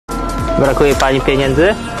Brakuje pani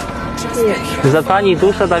pieniędzy? Nie. Za pani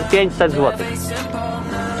duszę dam 500 zł.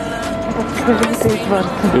 Każdy to jest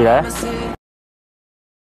warte. Ile?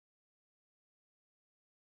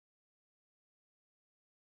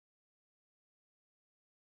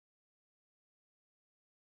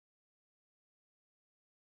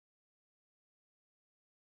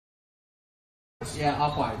 Yeah,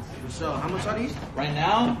 off-whites. So, how much are these? Right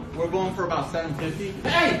now, we're going for about $7.50.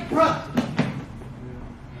 Hey, bro!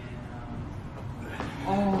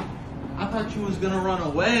 Oh, I thought you was gonna run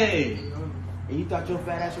away. And you thought your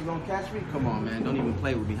fat ass was gonna catch me? Come on, man, don't even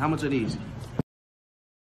play with me. How much are these?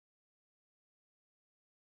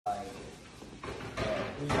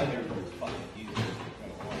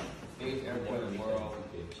 Biggest airport in the world.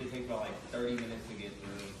 Should take about like 30 minutes to get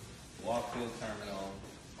through. Walk through the terminal.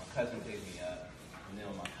 My cousin picked me up. And then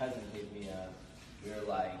when my cousin picked me up, we were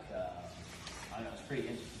like, I don't know, it's pretty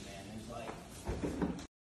interesting, man. It was like...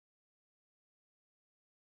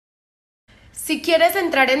 Si quieres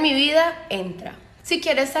entrar en mi vida, entra. Si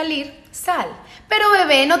quieres salir, sal. Pero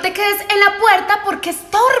bebé, no te quedes en la puerta porque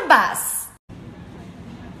estorbas.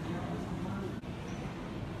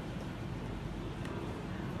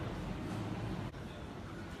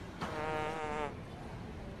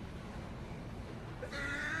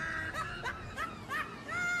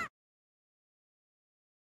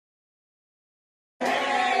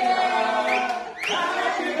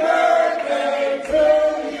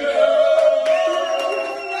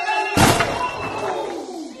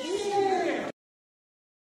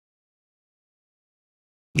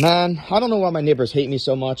 Man, I don't know why my neighbors hate me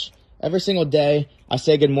so much. Every single day, I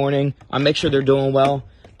say good morning, I make sure they're doing well,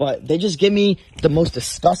 but they just give me the most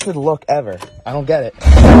disgusted look ever. I don't get it.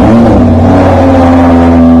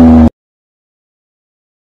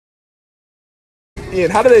 Ian,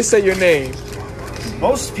 how do they say your name?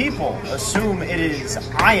 Most people assume it is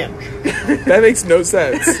Ian. That makes no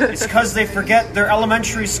sense. It's because they forget their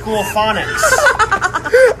elementary school phonics.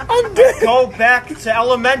 I'm dead. Go back to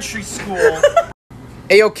elementary school.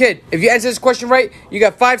 Hey, yo, kid, if you answer this question right, you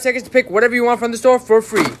got 5 seconds to pick whatever you want from the store for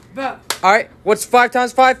free. All right, what's 5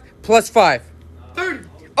 times 5 plus 5? 30.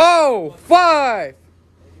 Oh, 5,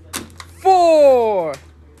 4,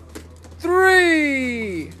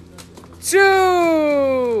 3,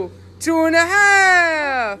 2,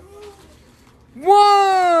 2.5,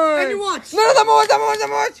 1. And you watch. No, that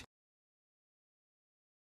much.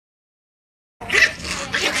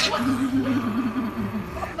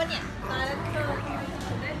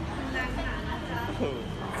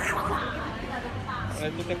 Ê,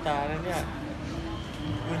ตุ๊กตาแล้วเนี่ย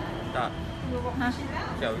ตัดเ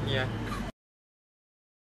ดี๋ยวเฮีย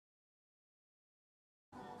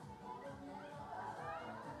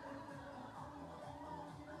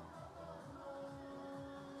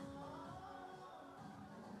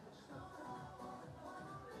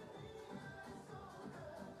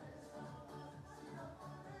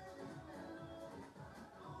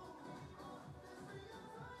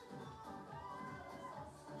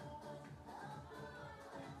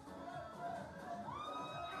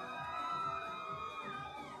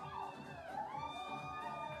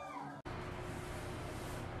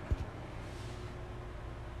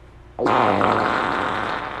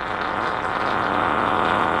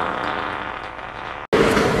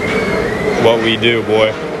What we do,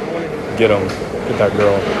 boy. Get him. Get that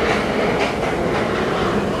girl.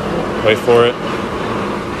 Wait for it.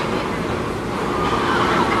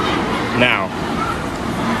 Now.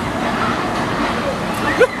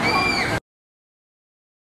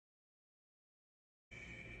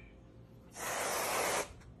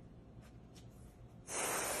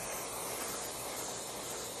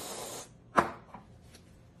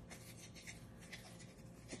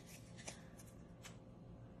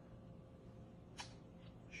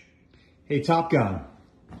 Hey, Top Gun,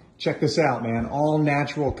 check this out, man. All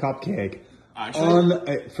natural cupcake.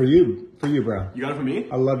 Actually? For you, bro. You got it for me?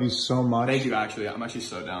 I love you so much. Thank you, actually. I'm actually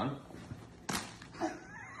so down.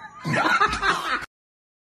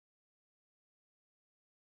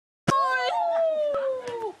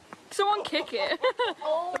 Someone kick it.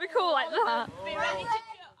 It'd be cool like that. Be ready to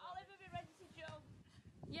jump. Oliver, be ready to jump.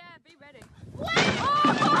 Yeah, be ready.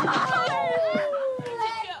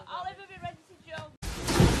 Oliver, be ready to jump.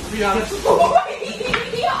 Brianna.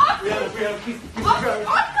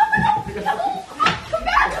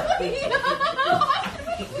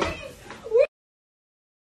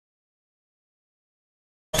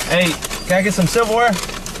 Hey, can I get some silverware?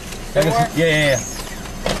 Yeah.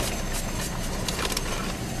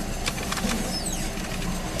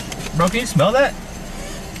 Bro, can you smell that?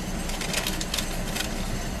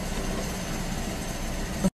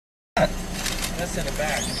 That's in the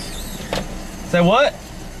back. Say what?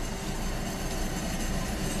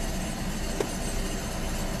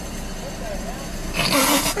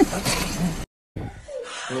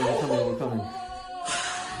 We're coming. Come on.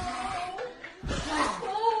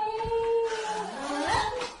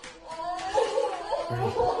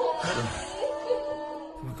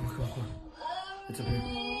 It's up here.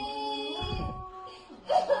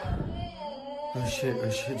 Oh shit,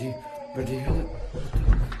 do you hear that?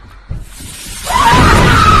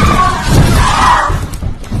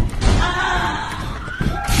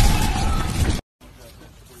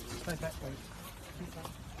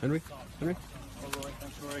 Henry?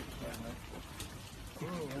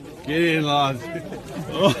 Get in, Lon.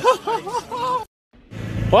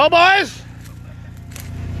 Well, boys,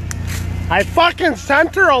 I fucking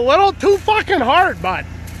sent her a little too fucking hard, but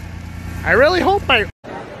I really hope I...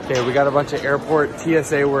 Okay, we got a bunch of airport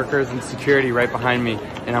TSA workers and security right behind me,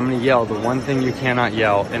 and I'm gonna yell the one thing you cannot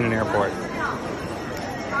yell in an airport.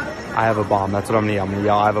 I have a bomb. That's what I'm gonna yell. I'm gonna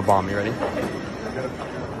yell, I have a bomb. You ready?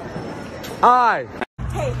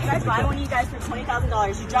 Hey, can I buy one of you guys for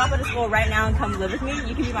 $20,000? You drop out of school right now and come live with me,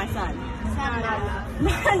 you can be my son.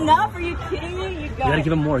 Not enough? Are you kidding me? You gotta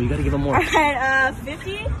give him more. Alright,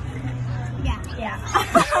 50? Yeah.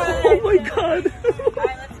 Oh my god.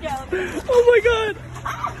 Alright, let's go. Oh my god.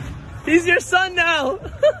 He's your son now.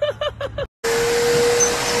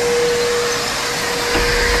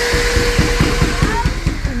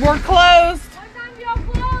 We're closed. What time do y'all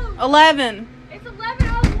close? 11. It's 11.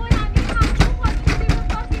 I was going out getting my school bus because they were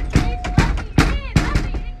fucking chasing.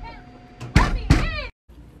 Let me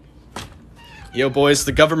in. Yo, boys,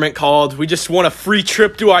 the government called. We just won a free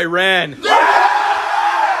trip to Iran.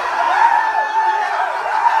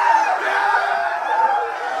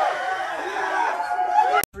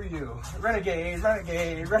 for you. Renegade,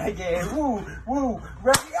 woo, renegade.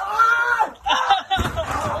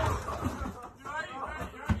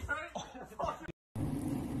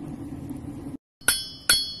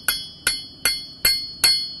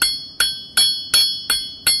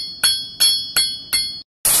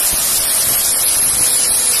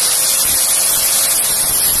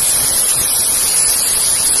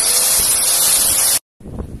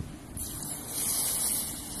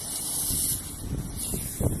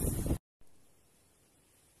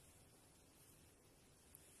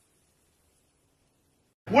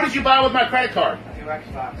 What did you buy with my credit card? A new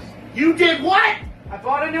Xbox. You did what? I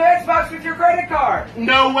bought a new Xbox with your credit card.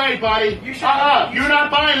 No way, buddy. You should. You're not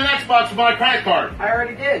buying an Xbox with my credit card. I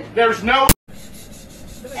already did. There's no.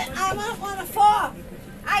 I don't want a fork.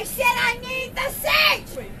 I said I need the seat.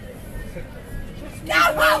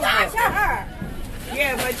 Don't hold on to her.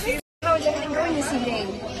 Yeah, but she's. How is everything going this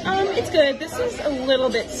evening? It's good. This is a little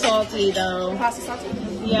bit salty, though. Pasta salty?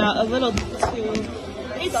 Yeah, a little too.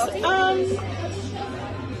 It's salty? Let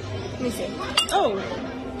me see. Oh.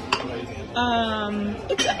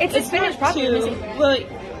 It's finished properly. Well,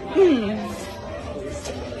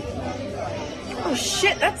 Oh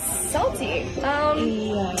shit, that's salty.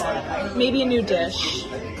 Yeah. Maybe a new dish.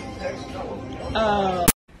 Let's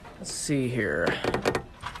see here.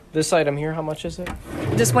 This item here, how much is it?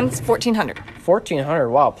 This one's $1,400. $1,400.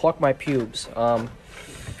 Wow, pluck my pubes.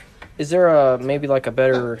 Is there maybe like a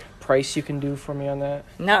better price you can do for me on that?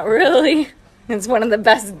 Not really. It's one of the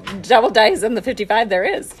best double dice in the 55 there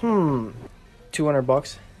is.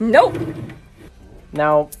 $200? Nope.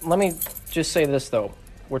 Now, let me just say this though.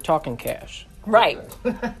 We're talking cash. Right.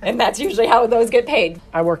 And that's usually how those get paid.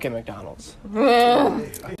 I work at McDonald's.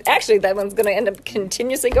 Actually, that one's going to end up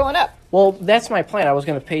continuously going up. Well, that's my plan. I was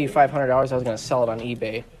going to pay you $500. I was going to sell it on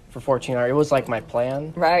eBay for $1,400. It was like my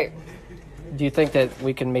plan. Right. Do you think that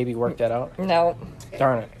we can maybe work that out? No.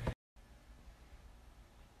 Darn it.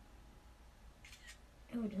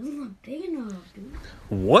 Oh, it doesn't look big enough, dude.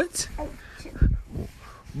 What?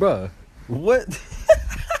 Bruh, what?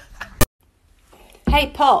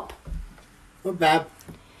 Hey, Pop. What, Bab?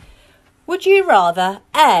 Would you rather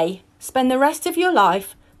A, spend the rest of your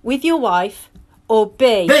life with your wife, or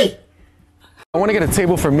B? B! I want to get a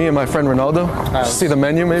table for me and my friend Ronaldo. See the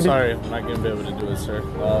menu, maybe? Sorry, I'm not going to be able to do it, sir.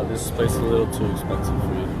 This place is a little too expensive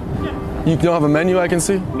for you. You don't have a menu I can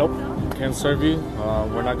see? Nope. Can't serve you.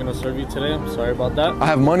 We're not going to serve you today. I'm sorry about that. I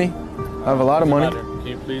have money. I have a lot of money. Matter. Can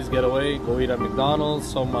you please get away? Go eat at McDonald's,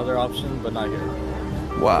 some other option, but not here.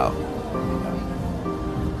 Wow.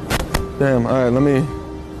 Damn, all right, let me...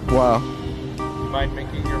 Wow. You mind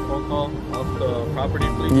making your phone call off the property,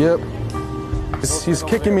 please? Yep. He's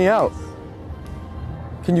kicking me out.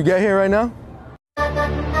 Can you get here right now?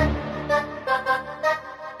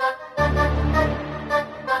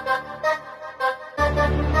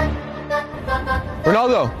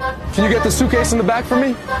 Ronaldo, can you get the suitcase in the back for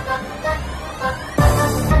me?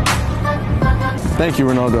 Thank you,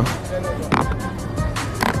 Ronaldo.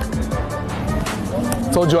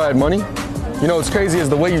 Told you I had money. You know what's crazy is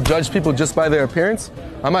the way you judge people just by their appearance.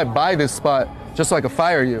 I might buy this spot just so I can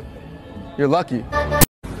fire you. You're lucky.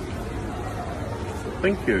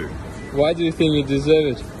 Thank you. Why do you think you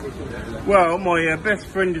deserve it? Well, my best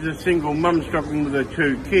friend is a single mum struggling with her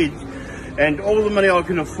 2 kids, and all the money I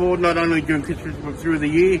can afford, not only during Christmas but through the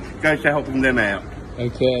year, goes to helping them out.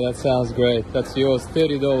 Okay, that sounds great. That's yours,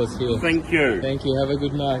 $30 here. Thank you. Thank you. Have a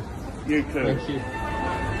good night. You too. Thank you.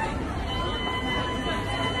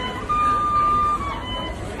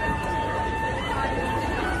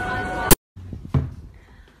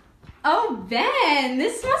 Oh, Ben,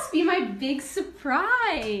 this must be my big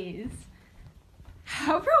surprise.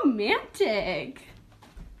 How romantic.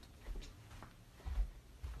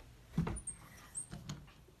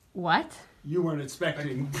 What? You weren't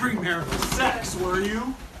expecting premarital sex, were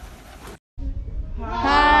you?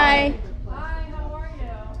 Hi. Hi, how are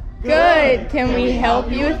you? Good. Can we help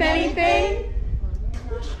you with anything?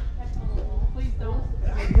 Please don't.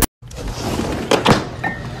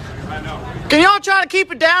 Can y'all try to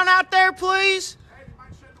keep it down out there, please? Hey, you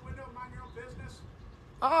mind shutting the window and mind your own business?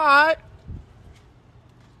 All right.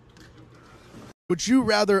 Would you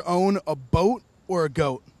rather own a boat or a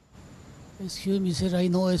goat? Excuse me, sir, I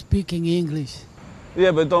know speaking English. Yeah,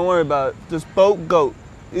 but don't worry about it. Just boat, goat.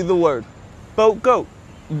 Either word. Boat, goat.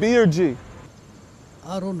 B or G?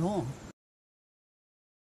 I don't know.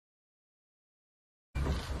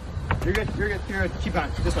 You're good, you're good, you're good. Keep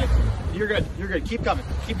going, this way. You're good, keep coming,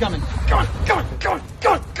 keep coming. Come on, come on, come on,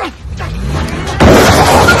 come on, come on.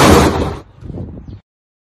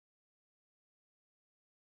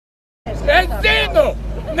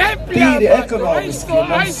 Piiri ekonomiski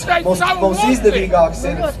mums izdevīgāks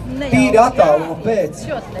ir tīri attālumu pēc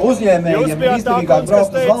uzņēmējiem ir izdevīgāk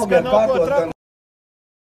braukt uz valmiem pārdot gan.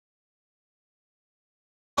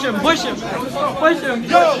 Push him.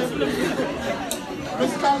 Yo!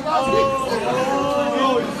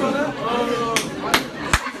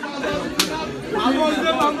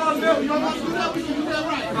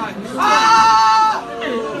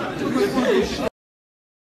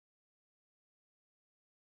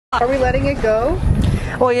 Are we letting it go?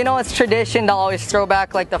 Well, you know, it's tradition to always throw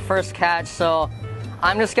back like the first catch, so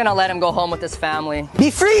I'm just gonna let him go home with his family.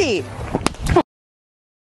 Be free!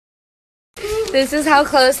 This is how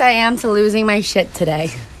close I am to losing my shit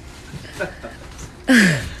today.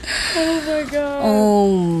 Oh my god.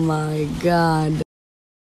 Oh my god.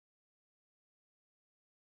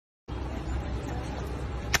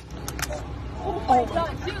 Oh my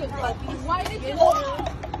god, dude. Why did you...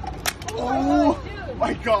 Oh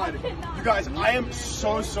my god. You guys, I am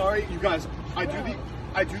so sorry. You guys, I do these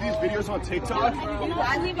videos on TikTok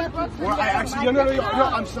where I actually, no,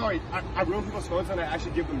 I'm sorry. I ruin people's phones and I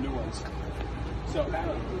actually give them new ones. So,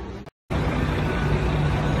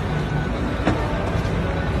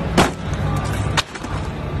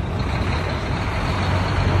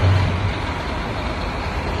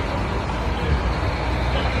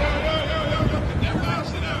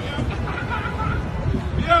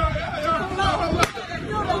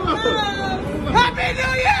 Happy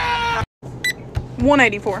New Year!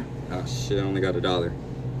 184. Oh shit, I only got $1.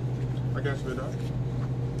 I got you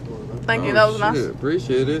 $1. Thank you, that was nice.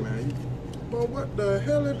 Appreciate it. Bro, what the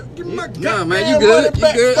hell is that? Give me my Nah, man, you good. You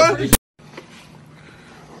good.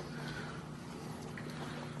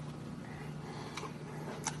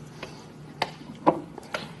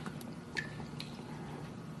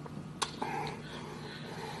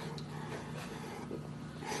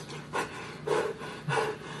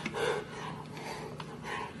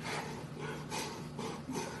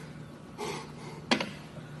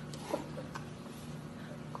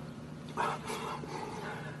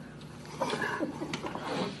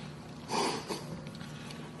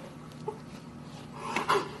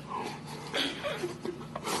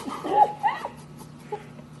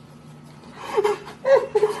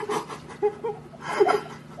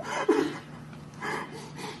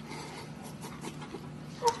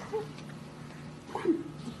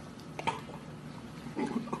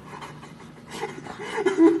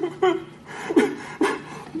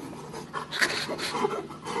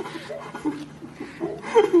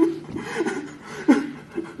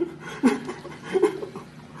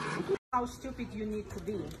 How stupid you need to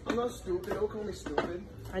be. I'm not stupid. Don't call me stupid.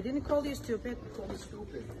 I didn't call you stupid. Call me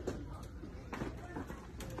stupid.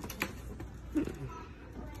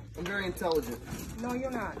 I'm very intelligent. No,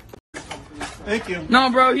 you're not. Thank you.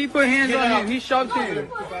 No, bro, he put hands Get on out. you. He shoved you.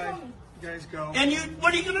 Goodbye. You guys go. And you,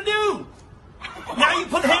 what are you gonna do? Now you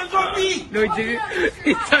put hands on me! No, he didn't.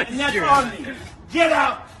 He touched And that's you. on me. Get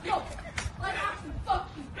out!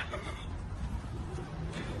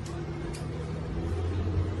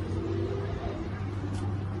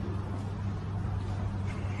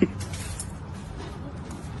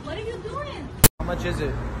 much is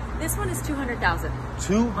it? This one is $200,000.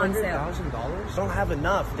 $200,000? Don't have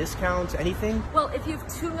enough discounts, anything? Well, if you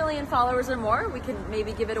have 2 million followers or more, we can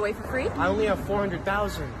maybe give it away for free. I only have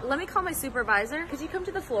 400,000. Let me call my supervisor. Could you come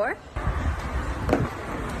to the floor?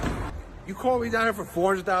 You call me down here for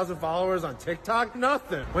 400,000 followers on TikTok?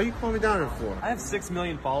 Nothing. What are you calling me down here for? I have 6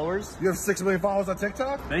 million followers. You have 6 million followers on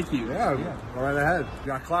TikTok? Thank you. Yeah. Go right ahead. You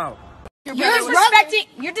got clout. You're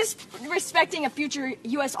disrespecting a future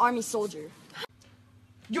U.S. Army soldier.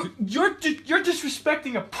 You're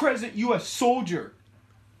disrespecting a present U.S. soldier.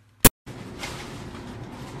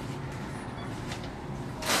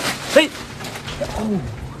 Hey! Oh.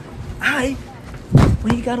 Hi.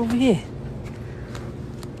 What do you got over here?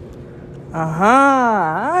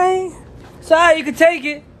 Hi. Sorry, you can take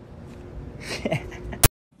it.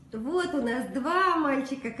 Вот у нас 2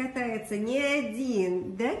 мальчика катаются, не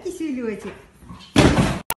 1. Да, киселёчек?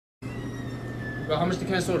 Bro, how much the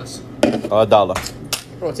can of sodas? $1.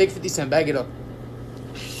 Bro, take 50 cents, bag it up.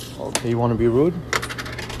 Okay, you want to be rude?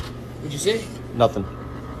 What'd you say? Nothing.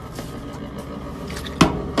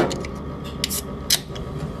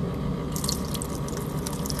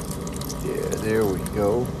 Yeah, there we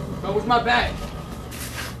go. Bro, where's my bag?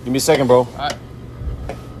 Give me a second, bro. Alright.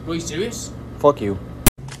 Bro, you serious? Fuck you.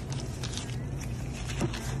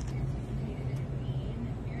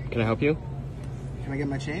 Can I help you? Can I get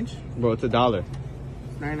my change? Bro, it's $1.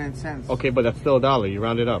 99 cents. Okay, but that's still $1. You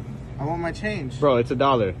round it up. I want my change. Bro, it's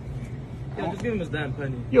 $1. Yo, just give him his damn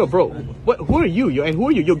penny. Yo, bro, who are you? Yo, and who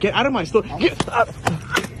are you? Yo, get out of my store. Get out.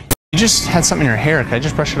 You just had something in your hair. Can I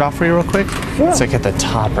just brush it off for you real quick? Sure. It's like at the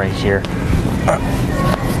top right here.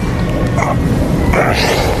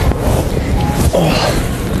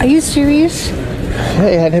 Are you serious?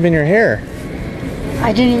 Hey, you had him in your hair.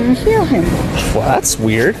 I didn't even feel him. Well, that's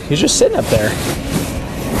weird. He's just sitting up there.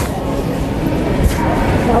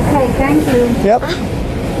 Okay, thank you. Yep.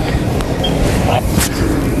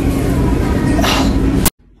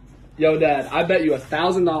 Yo, Dad, I bet you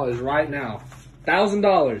 $1,000 right now,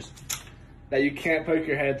 $1,000, that you can't poke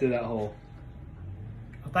your head through that hole.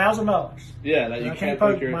 $1,000. Yeah, that you can't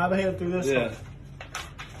poke your my head through this hole.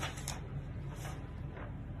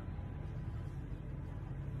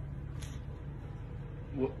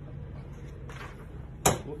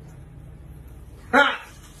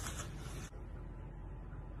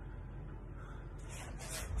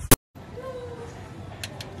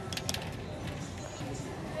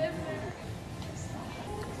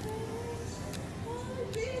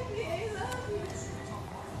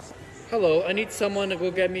 Hello, I need someone to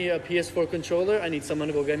go get me a PS4 controller. I need someone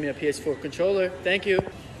to go get me a PS4 controller. Thank you.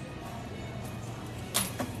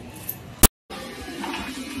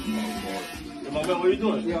 What are you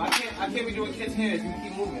doing? Yo, I can't be doing kids' hands. You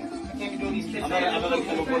keep moving. I can't be doing these kids' hands. I'm gonna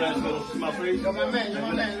go down and go to my face. Yo, my man,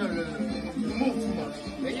 look. You move too much.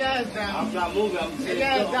 Lay your ass down. I'm not moving. I'm Lay your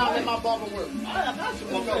ass down. Let my barber work. I got you.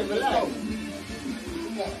 Let's go.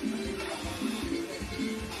 Come on.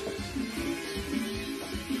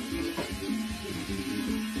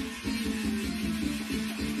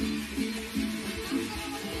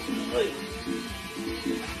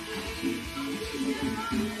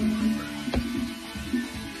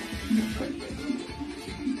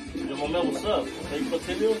 Yo, my man, what's up? Can you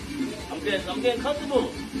continue? I'm getting comfortable.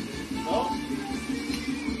 No?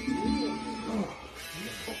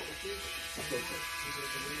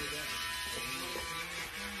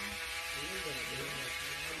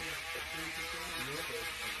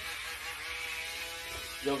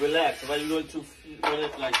 Yo, relax. Why you doing too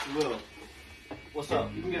like too real? What's up?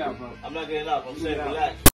 You can get out, bro. I'm not getting out. I'm saying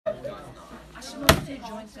relax.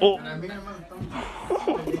 Oh.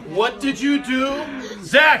 What did you do?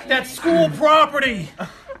 Zach, that's school property.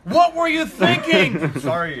 What were you thinking?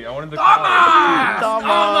 Sorry, I wanted to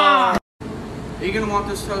Dumbass! Are you gonna want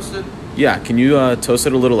this toasted? Yeah, can you toast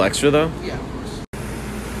it a little extra though? Yeah, of course.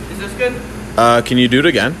 Is this good? Can you do it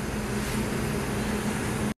again?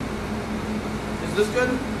 Is this good?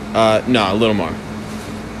 No, a little more.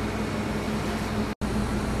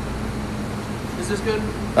 Is this good?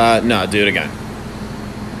 No, do it again.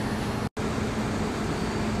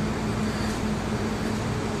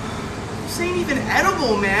 This ain't even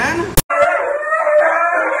edible, man.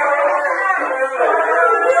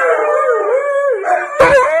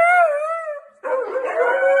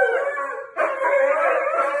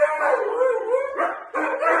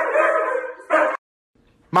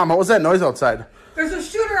 Mom, what was that noise outside? There's a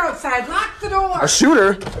shooter outside. Lock the door. A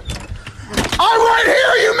shooter? I'm right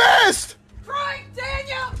here, you missed! Frank,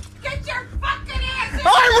 Daniel, get your fucking ass in. I'm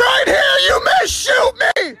right here, you missed! Shoot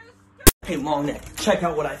me! Hey, long neck, check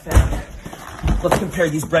out what I found. Let's compare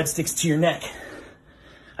these breadsticks to your neck.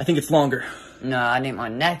 I think it's longer. No, I need my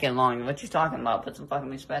neck and long. What you talking about? Put some fucking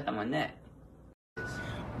respect on my neck.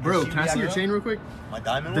 Bro, can I see your chain real quick? My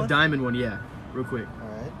diamond The one? diamond one, yeah. Real quick.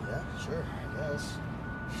 Alright, yeah, sure, I guess.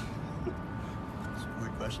 It's a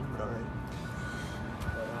weird question, but alright.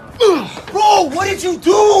 Bro, what did you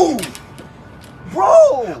do?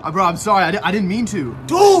 Bro! Bro, I'm sorry. I didn't mean to.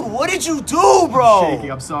 Dude, what did you do, bro? I'm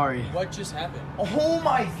shaking. I'm sorry. What just happened? Oh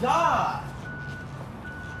my god!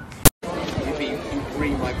 You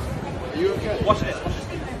green like. Are you okay? Watch this.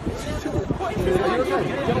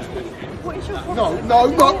 No.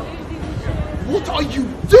 What are you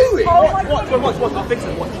doing? Watch. I'll fix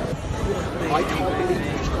it. Watch. I can't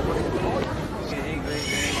believe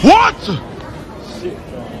What?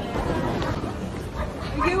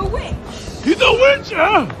 Are you a witch? He's a witch,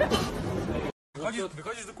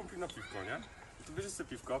 Wychodzisz do kumpli na piwko, nie? Tu bierzesz sobie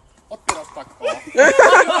piwko, odpierasz tak, o.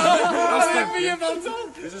 Ale wyjebał co?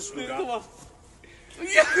 Bierzesz szluga.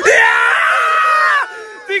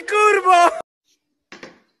 Ty kurwo!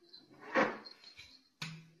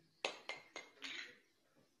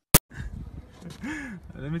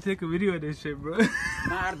 Let me take a video of this shit, bro.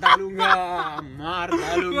 Mardalunga!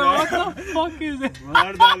 Mardalunga! Yo, what the fuck is it?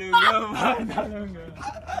 Mardalunga!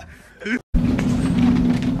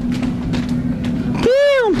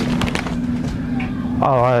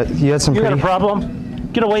 Oh, you had some You got pretty... a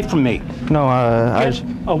problem? Get away from me. No, Get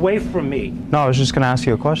away from me. No, I was just gonna ask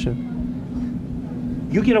you a question.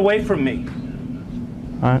 You get away from me.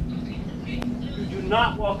 All right. You do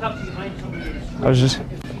not walk up behind somebody. I was just...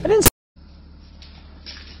 I didn't...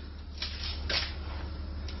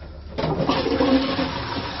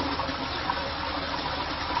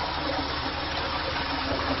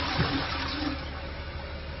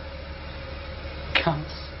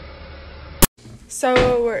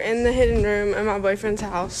 So we're in the hidden room at my boyfriend's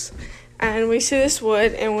house, and we see this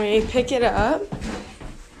wood and we pick it up,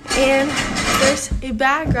 and there's a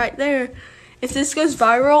bag right there. If this goes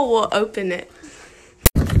viral, we'll open it.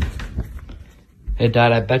 Hey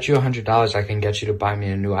Dad, I bet you $100 I can get you to buy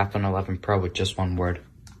me a new iPhone 11 Pro with just one word.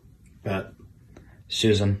 Bet.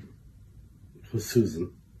 Susan. Who's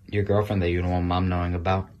Susan? Your girlfriend that you don't want Mom knowing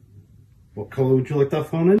about. What color would you like that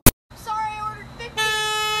phone in? Sorry, I ordered 50.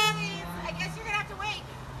 I guess you're gonna have to wait.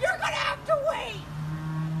 You're gonna have to wait.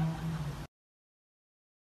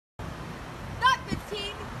 Not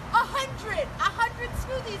 15, 100. 100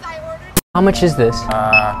 smoothies I ordered. How much is this?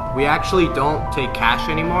 We actually don't take cash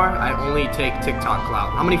anymore. I only take TikTok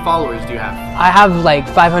clout. How many followers do you have? I have like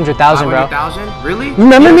 500,000, bro. 500,000? Really? You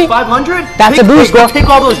remember me? 500? That's a boost, bro. Take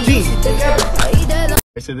all those G's.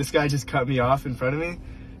 So this guy just cut me off in front of me.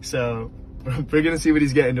 So we're gonna see what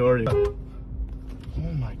he's getting to order. Oh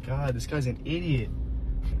my god, this guy's an idiot.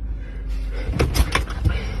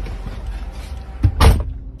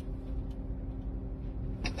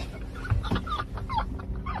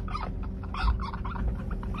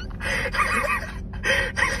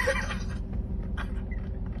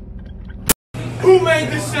 Who made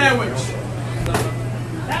this sandwich?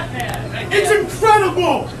 It's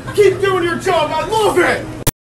incredible! Keep doing your job, I love it!